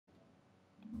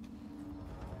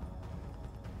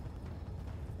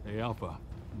Hey, Alpha,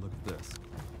 look at this.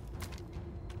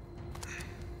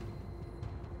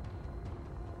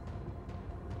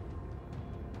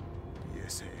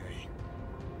 Yes, AA.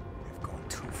 They've gone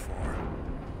too far.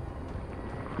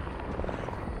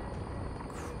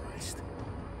 Christ.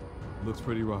 Looks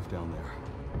pretty rough down there.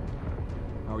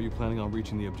 How are you planning on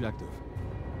reaching the objective?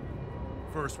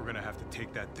 First, we're gonna have to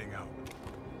take that thing out.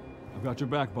 I've got your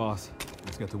back, boss.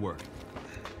 Let's get to work.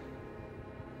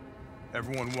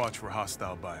 Everyone watch for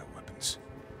hostile bioweapons.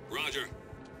 Roger.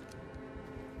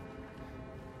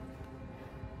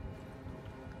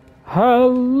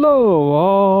 Hello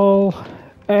all,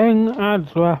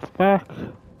 Azrath back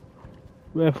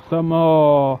with some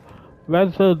more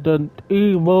Resident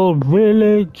Evil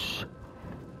Village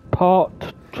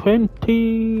Part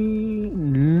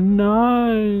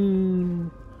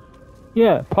 29.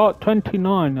 Yeah, Part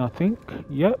 29 I think,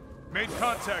 yep. Made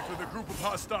contact with a group of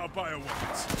hostile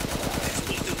bioweapons.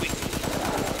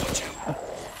 Watch out.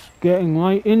 Getting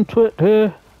right into it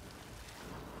here.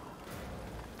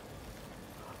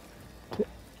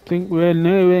 Think we're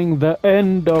nearing the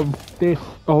end of this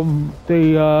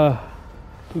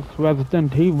this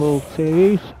Resident Evil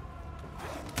series.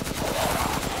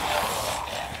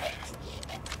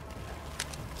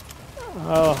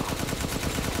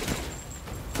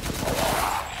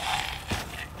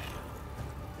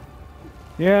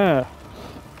 Yeah.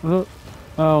 Look.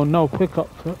 Oh no pickups.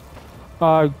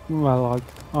 I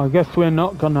guess we're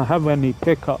not gonna have any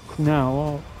pickups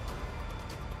now.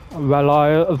 Well,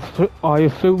 I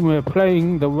assume we're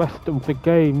playing the rest of the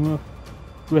game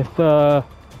with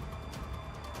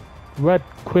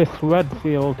Chris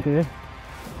Redfield here,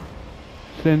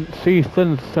 since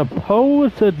Ethan's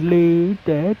supposedly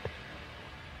dead,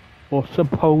 or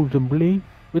supposedly,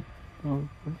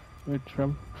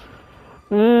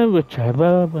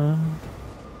 whichever.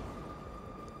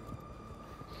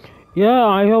 Yeah,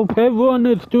 I hope everyone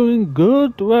is doing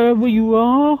good wherever you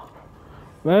are.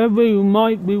 Wherever you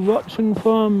might be watching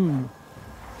from.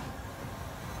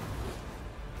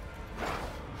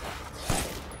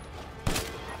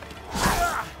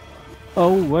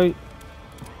 Oh, wait.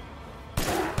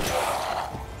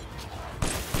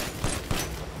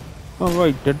 Oh,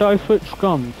 wait, did I switch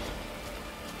guns?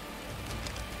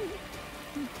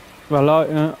 Well, I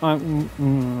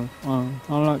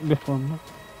like this one.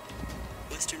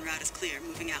 Western route is clear,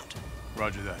 moving out.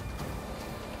 Roger that.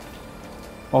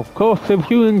 Of course, if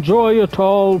you enjoy it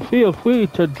all, feel free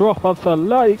to drop us a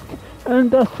like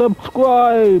and a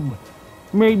subscribe.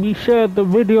 Maybe share the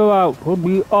video out, would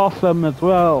be awesome as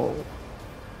well.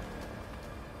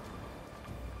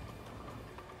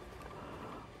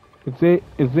 Is there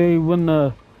even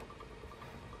a...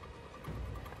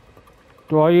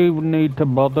 Do I even need to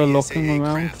bother looking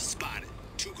around? Craft spotted.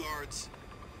 2 guards.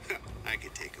 I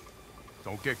could take them.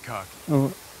 Don't get cocky.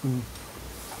 Oh,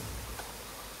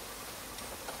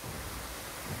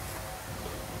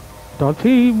 Does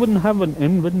he even have an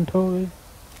inventory?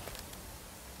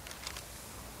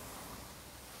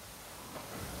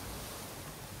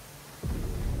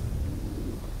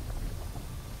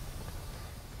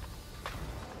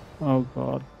 Oh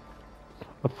god.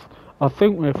 I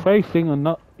think we're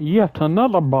facing yet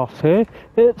another boss here.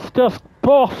 It's just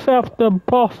boss after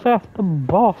boss after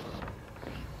boss.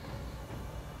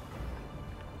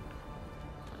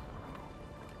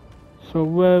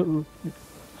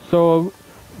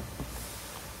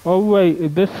 Oh wait,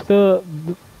 is this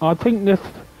I think this...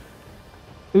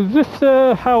 Is this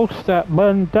the house that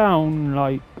burned down,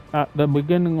 like, at the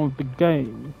beginning of the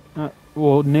game?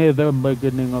 Or near the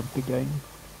beginning of the game?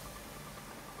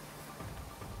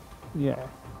 Yeah.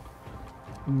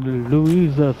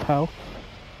 Louisa's house.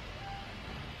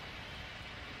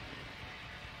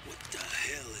 What the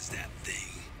hell is that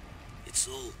thing? It's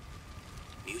all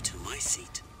new to my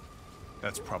seat.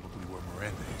 That's probably where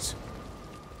Miranda is.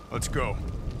 Let's go.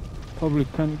 Probably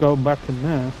can't go back in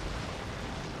there.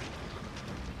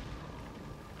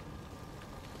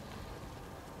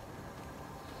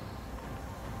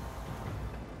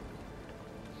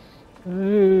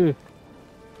 Hey.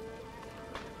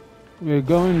 We're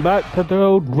going back to the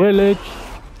old village.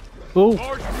 Oh.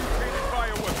 Large mutated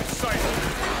bioweapon sighted.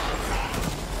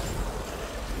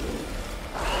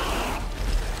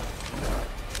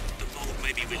 The vault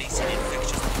may be releasing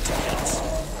infectious particulates.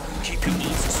 Keep your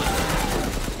balls aside.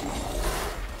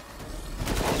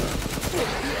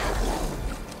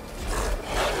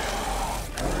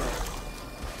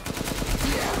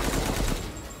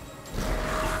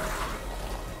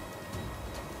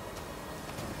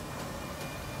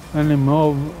 Any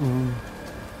more?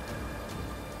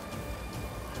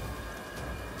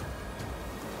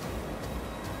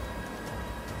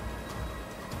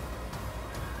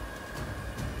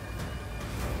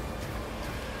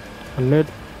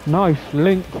 Nice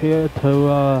link here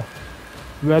to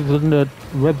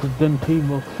Resident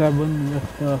Evil 7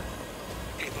 with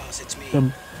Hey boss, it's me. the I'm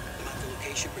at the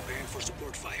location preparing for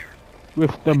support fire.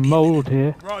 with the mold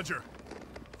here. Roger.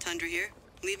 Tundra here.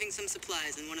 Leaving some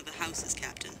supplies in one of the houses,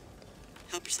 Captain.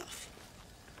 Help yourself.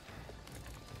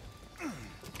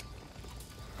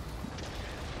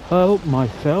 Help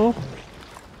myself.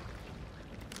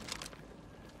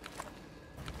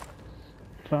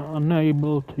 So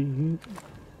unable to use.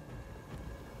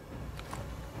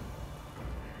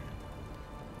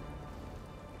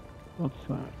 What's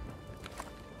that?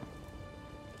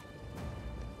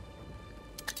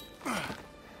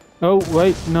 Oh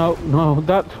wait, no,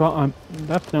 that's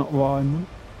not what I meant.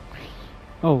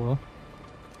 Oh well.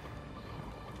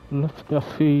 Let's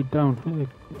just see down here.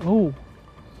 Oh.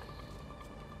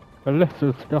 This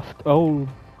is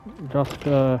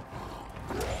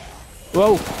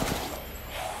whoa.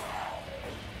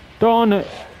 Darn it.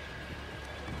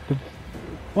 Did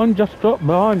one just dropped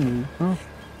behind me, huh?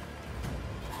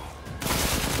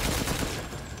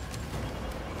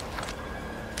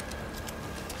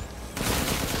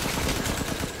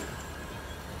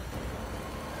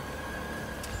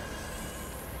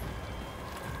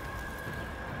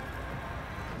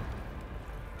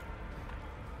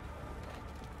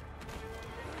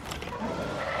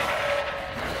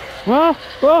 Ah!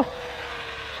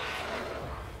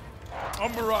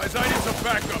 Umberized, I need some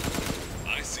backup.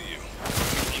 I see you.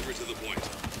 Keep it to the point.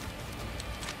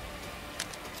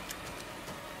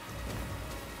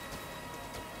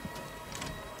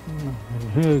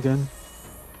 Here again.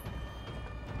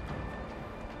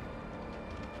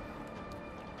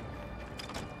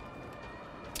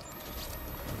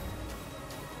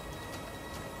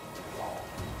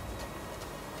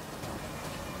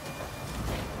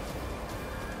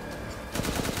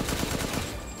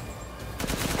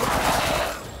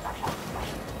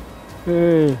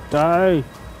 Hey, die!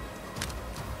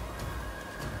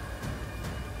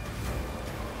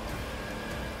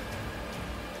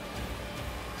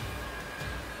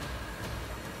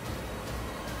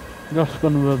 Just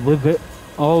gonna revisit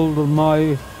all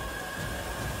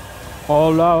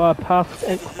our past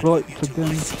exploits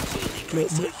again.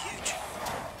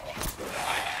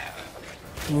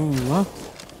 What?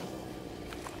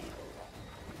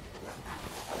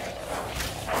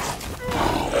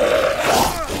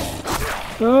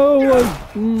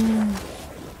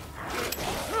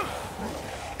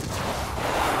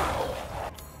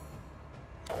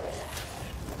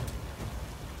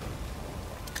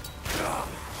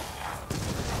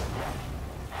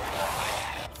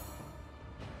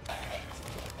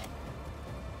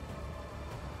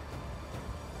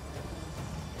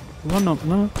 One up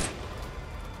now.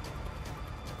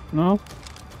 No?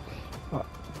 I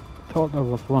thought there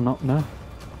was one up now.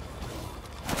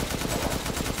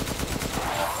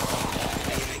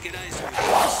 Get eyes on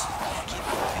this. Keep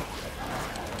moving.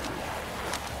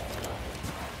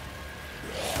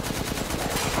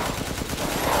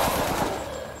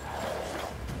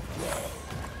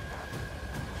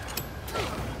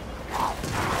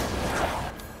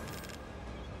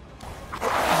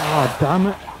 Oh, damn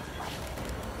it.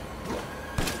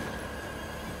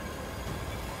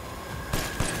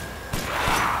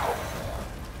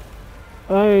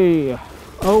 Hey!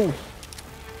 Oh!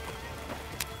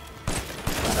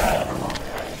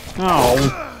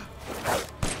 Ow!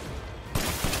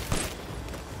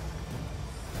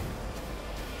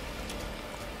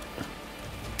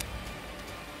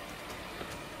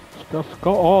 Just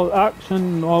got all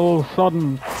action all of a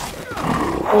sudden.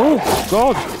 Oh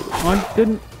God! I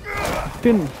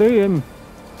didn't see him.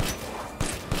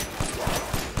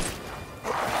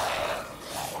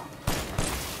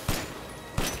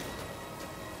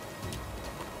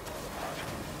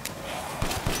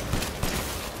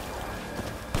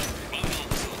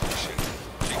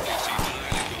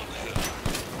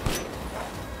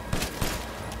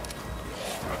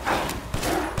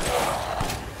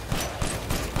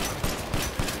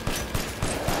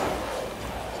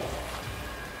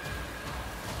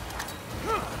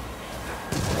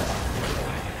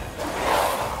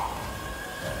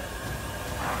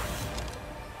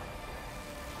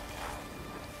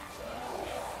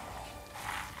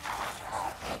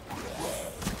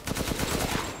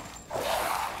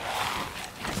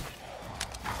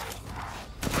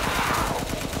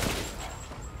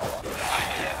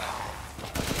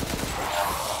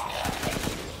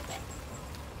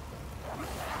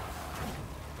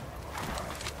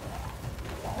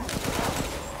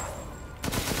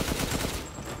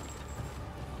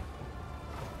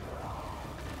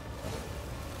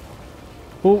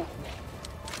 Oh.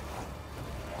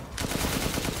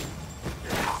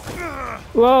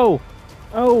 Whoa!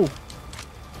 Oh!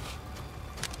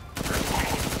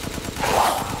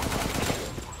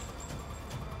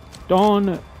 Darn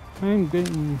it! I'm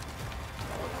getting...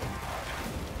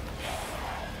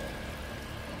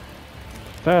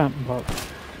 Damn, but...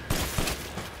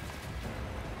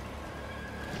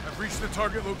 I've reached the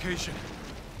target location.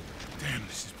 Damn,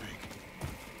 this is big.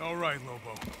 All right,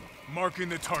 Lobo. Marking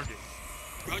the target.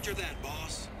 Roger that,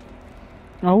 boss.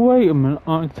 Oh, wait a minute.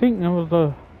 I think there was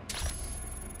a...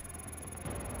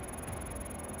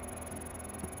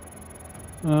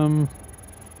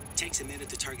 Takes a minute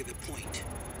to target the point.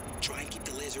 Try and keep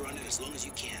the laser on it as long as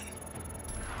you can.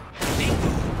 Bingo!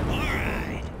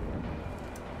 Alright!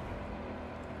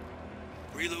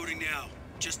 Reloading now.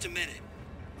 Just a minute.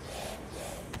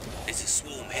 It's a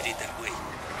swarm headed that way.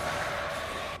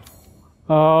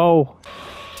 Oh.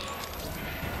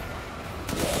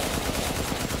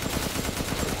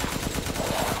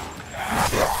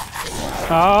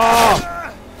 Ah!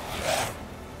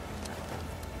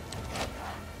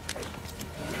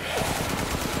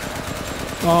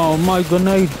 Oh, my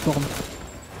grenade's gone.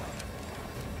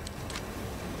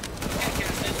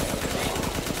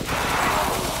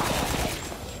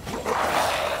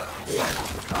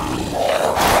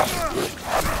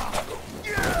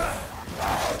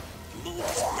 Mold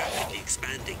is rapidly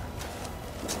expanding.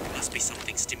 There must be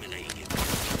something stimulating it.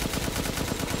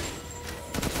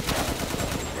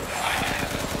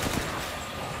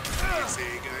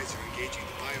 SAA guys are engaging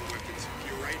the bioweapons.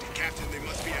 You're right, Captain, they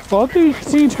must be after... What are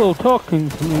these people talking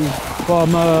to me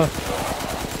from,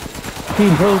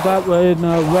 people that were in,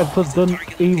 Resident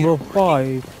Evil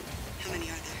 5? How many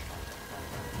are there?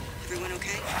 Everyone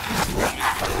okay?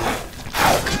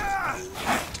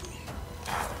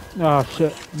 Ah,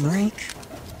 shit. No? Break.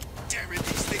 Damn it,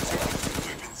 these things are using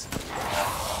weapons.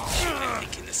 I'm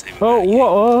thinking the same Oh, about you.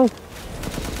 what?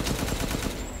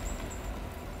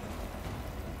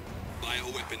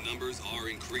 Bioweapon numbers are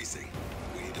increasing.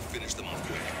 We need to finish them off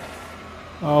quick.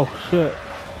 Oh, shit.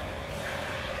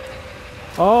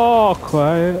 Oh,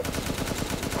 quiet.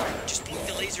 Just point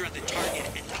the laser at the target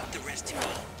and leave the rest to me.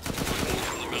 More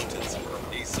from the mountains.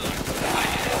 East side.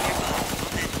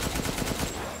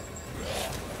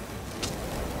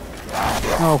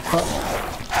 Oh, fuck.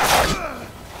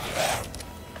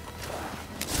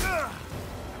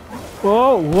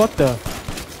 Whoa, what the?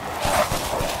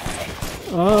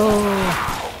 Oh.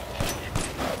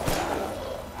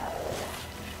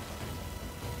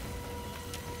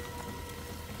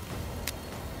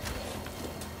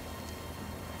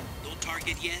 No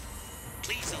target yet?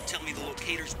 Please don't tell me the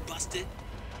locator's busted.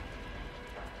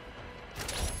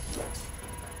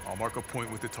 I'll mark a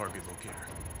point with the target locator.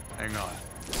 Hang on.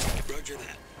 Roger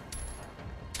that.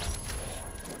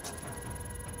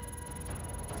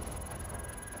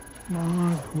 Come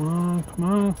on, come on, come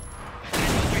on.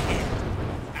 Overhead.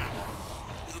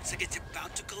 Ow. Looks like it's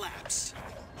about to collapse.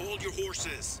 Hold your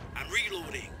horses. I'm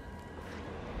reloading.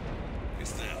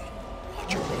 It's them.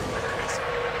 Watch your progress.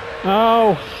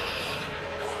 Oh.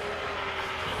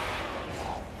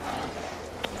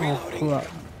 Reloading. crap.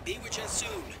 Be with you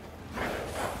soon.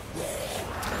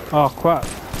 Oh, crap.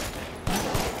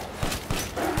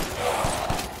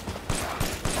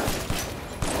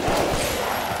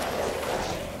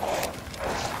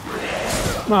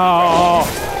 Oh.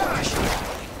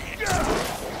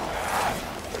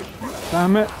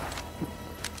 Damn it.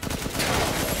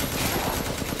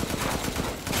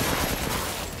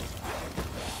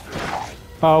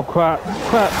 Oh, crap.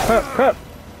 Crap, crap, crap.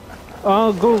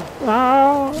 Oh, go.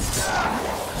 Ah.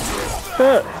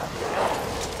 Shit.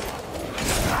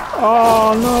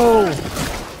 Oh, no.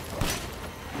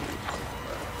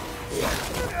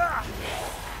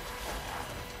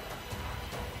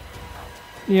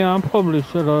 Yeah, I probably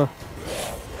should have.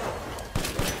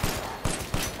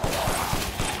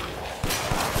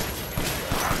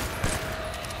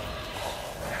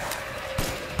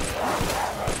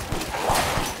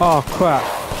 Oh, crap.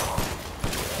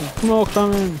 There's more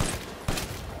coming.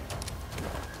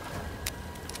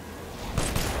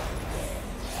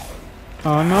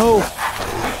 Oh, no.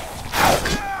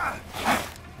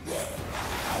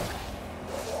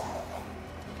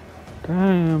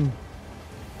 Damn.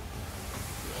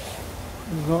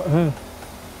 We got her.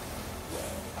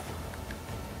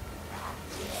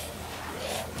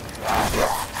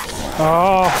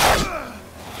 Oh.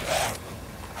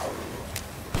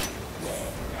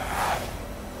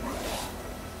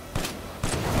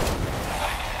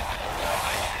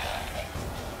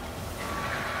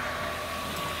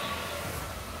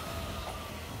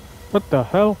 What the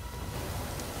hell?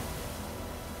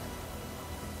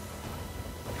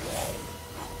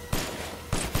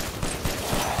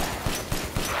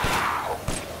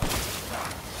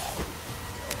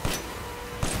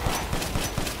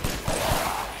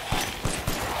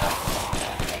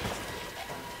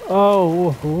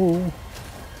 Oh, oh.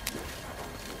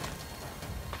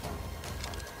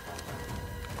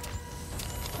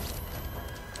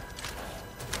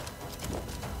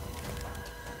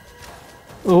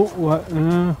 Oh, what?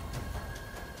 I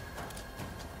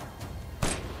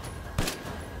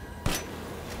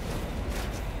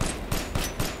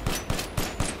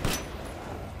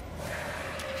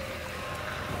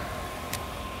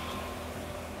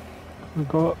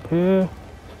go up here.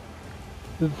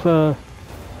 It's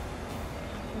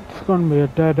gonna be a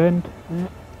dead end. Yeah.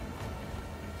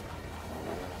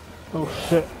 Oh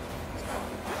shit.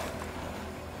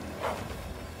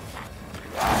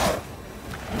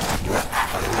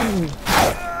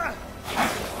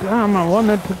 Damn, I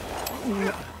wanted to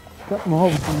get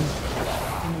more of them.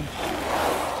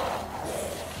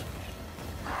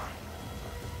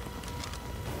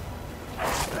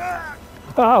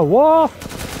 Ah, what?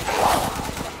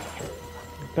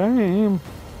 Damn.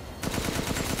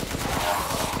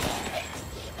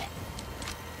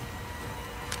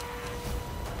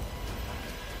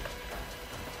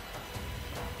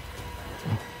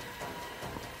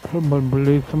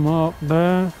 Probably some out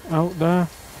there.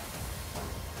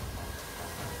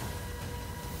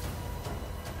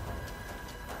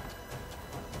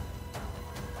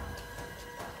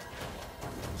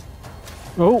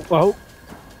 Oh, oh.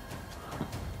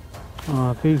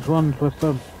 Ah, these ones with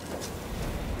the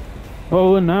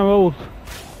bow and arrows.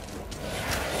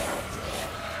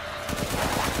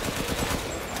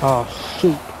 Ah,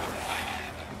 shoot.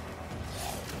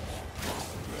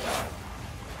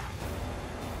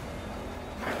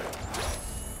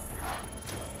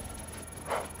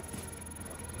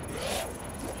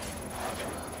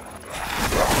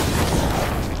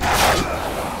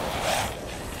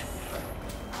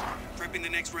 Prepping the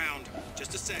next round.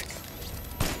 Just a sec.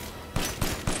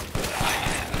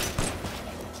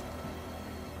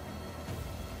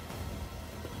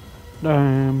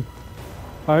 Damn.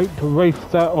 I hate to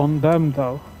waste that on them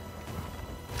though.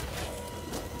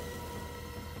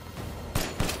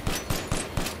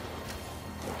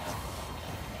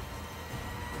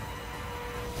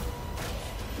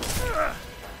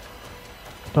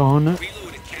 Darn it.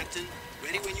 Reloaded, Captain.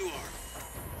 Ready when you are.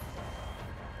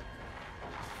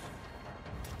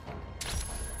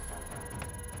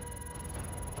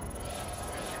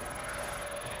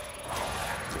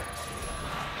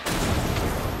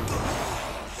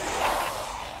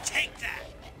 Take that!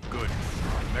 Good.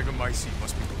 Megamycete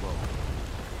must be below.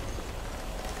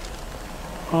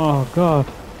 Oh god.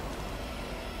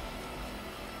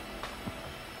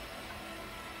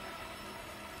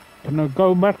 Can I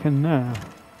go back in there?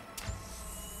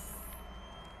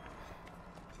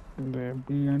 Will there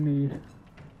be any...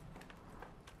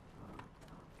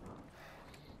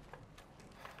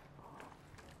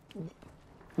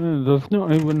 There's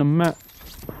not even a map.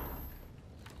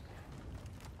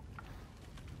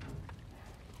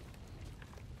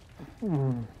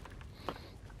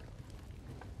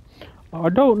 I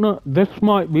don't know, this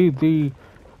might be the,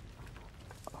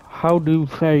 how do you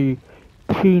say,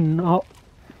 peanut,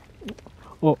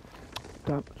 or,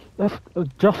 that's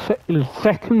just the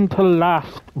second to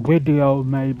last video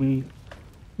maybe,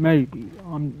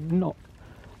 I'm not,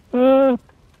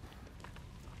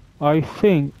 I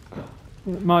think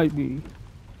it might be.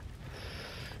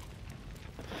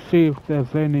 See if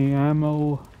there's any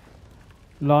ammo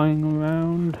lying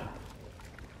around,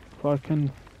 if I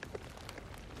can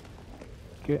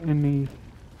get any,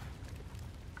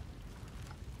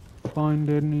 find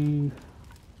any,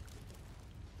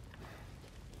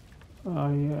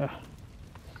 yeah.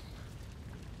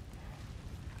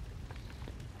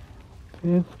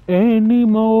 If any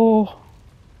more.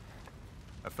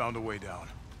 I found a way down.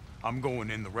 I'm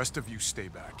going in. The rest of you stay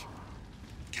back.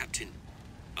 Captain,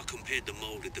 I compared the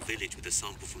mold at the village with a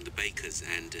sample from the bakers,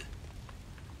 and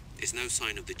there's no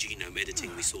sign of the genome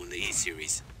editing we saw in the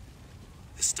E-series.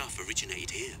 The stuff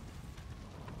originated here.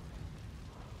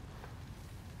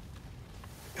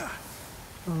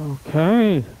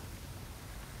 Okay.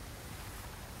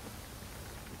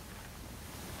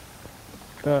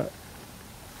 That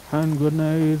hand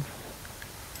grenade.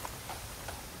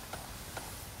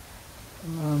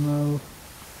 Ammo.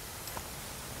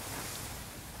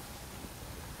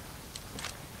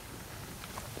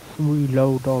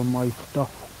 Reload all my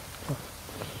stuff.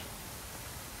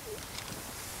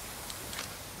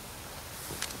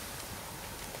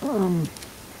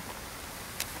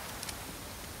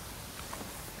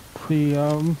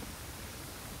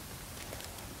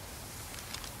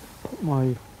 Put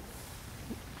my,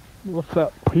 what's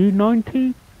that,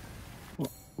 P90?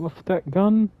 What's that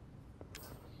gun?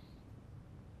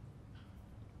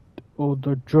 Or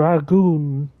the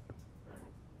Dragoon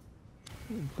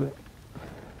it?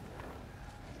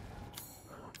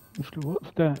 Actually,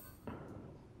 what's that?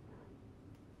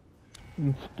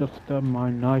 It's just my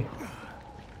knife.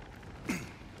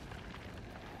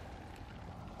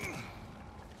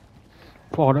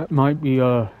 Thought it might be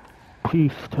a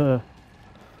piece to,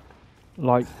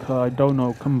 like, I don't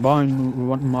know, combine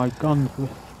one of my guns with.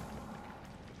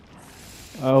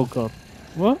 Oh god.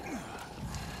 What?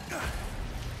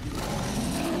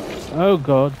 Oh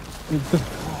god. It's just...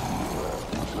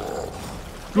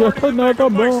 Yet another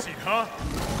ball. Huh?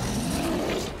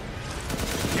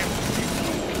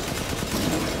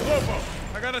 Lobo,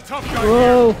 I got a tough guy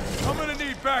Whoa. here. I'm gonna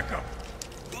need backup.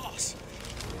 Boss,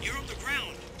 you're on the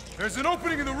ground. There's an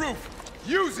opening in the roof.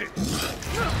 Use it.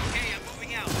 Okay, I'm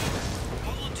moving out.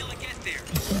 Hold on till I get there.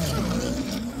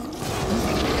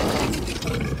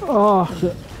 Oh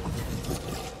shit.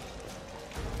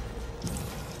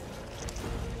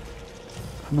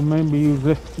 Can I maybe use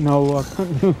this? No, I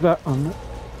can't use that on it.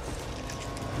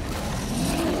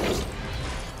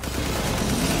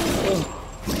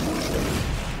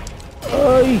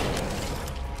 Oi!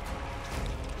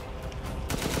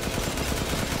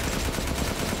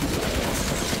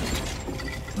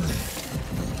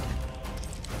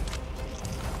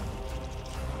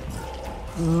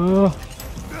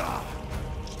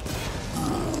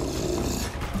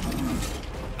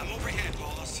 I'm overhead,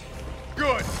 boss.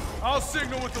 Good. I'll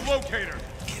signal with the locator.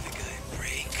 Give a guy a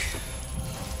break.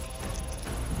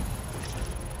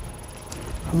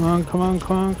 Come on, come on,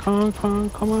 come on, come on, come on,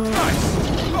 come on. Nice.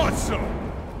 Thought so.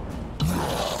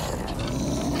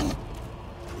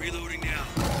 Reloading now.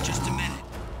 Just a minute.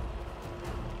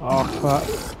 Oh fuck.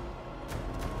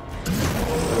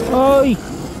 Oi!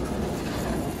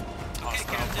 Okay,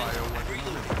 Captain. I'm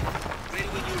reloading. Ready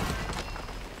when you...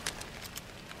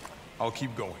 I'll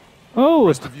keep going. Oh,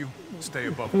 Rest of you, stay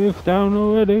above it's down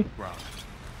already. the ground.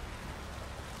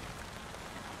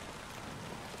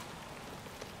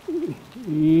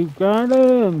 You got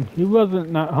him. He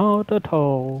wasn't that hard at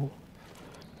all.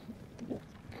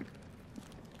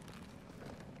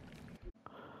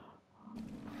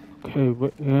 Okay,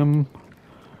 with him.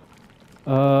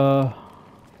 So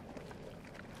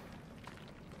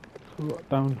what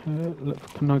down here?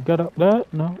 Can I get up there?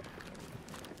 No.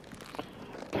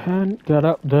 Can't get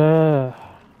up there.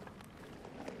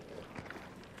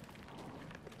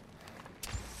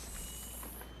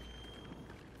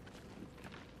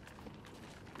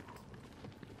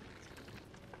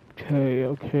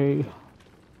 Okay.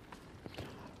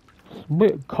 It's a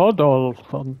bit coddle,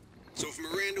 son. So if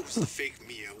Miranda was the fake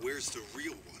Mia, where's the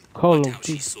real one? I doubt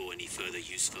she saw any further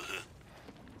use for her.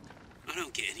 I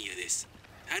don't get any of this.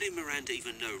 How did Miranda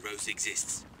even know Rose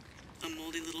exists? A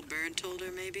moldy little bird told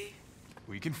her, maybe?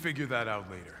 We can figure that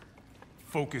out later.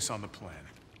 Focus on the plan.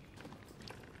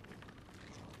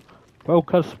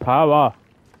 Focus power.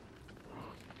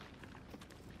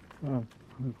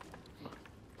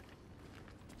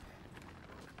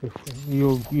 If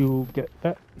you get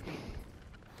that.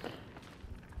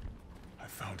 I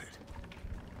found it.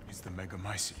 It's the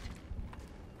Megamycete.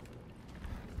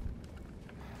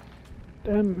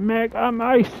 The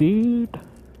Megamycete.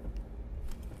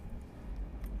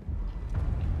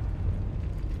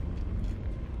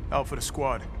 Alpha to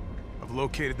squad. I've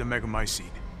located the Megamycete.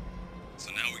 So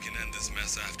now we can end this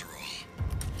mess after all.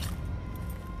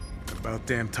 About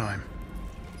damn time.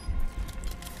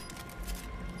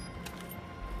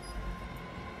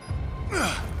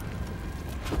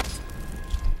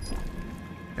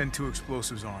 N2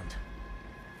 explosives armed.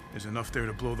 There's enough there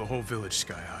to blow the whole village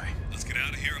sky high. Let's get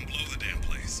out of here and blow the damn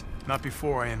place. Not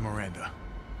before I end Miranda.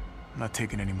 I'm not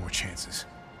taking any more chances.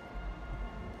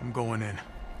 I'm going in.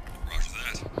 Roger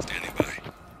that. Standing by.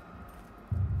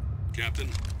 Captain,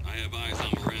 I have eyes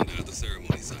on Miranda at the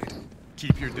ceremony site.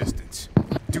 Keep your distance.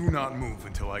 Do not move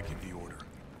until I give the order.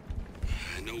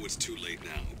 I know it's too late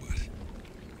now, but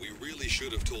we really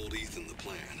should have told Ethan the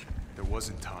plan. There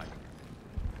wasn't time.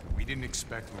 We didn't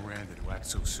expect Miranda to act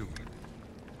so soon.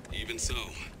 Even so,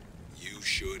 you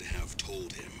should have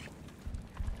told him.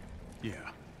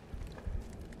 Yeah.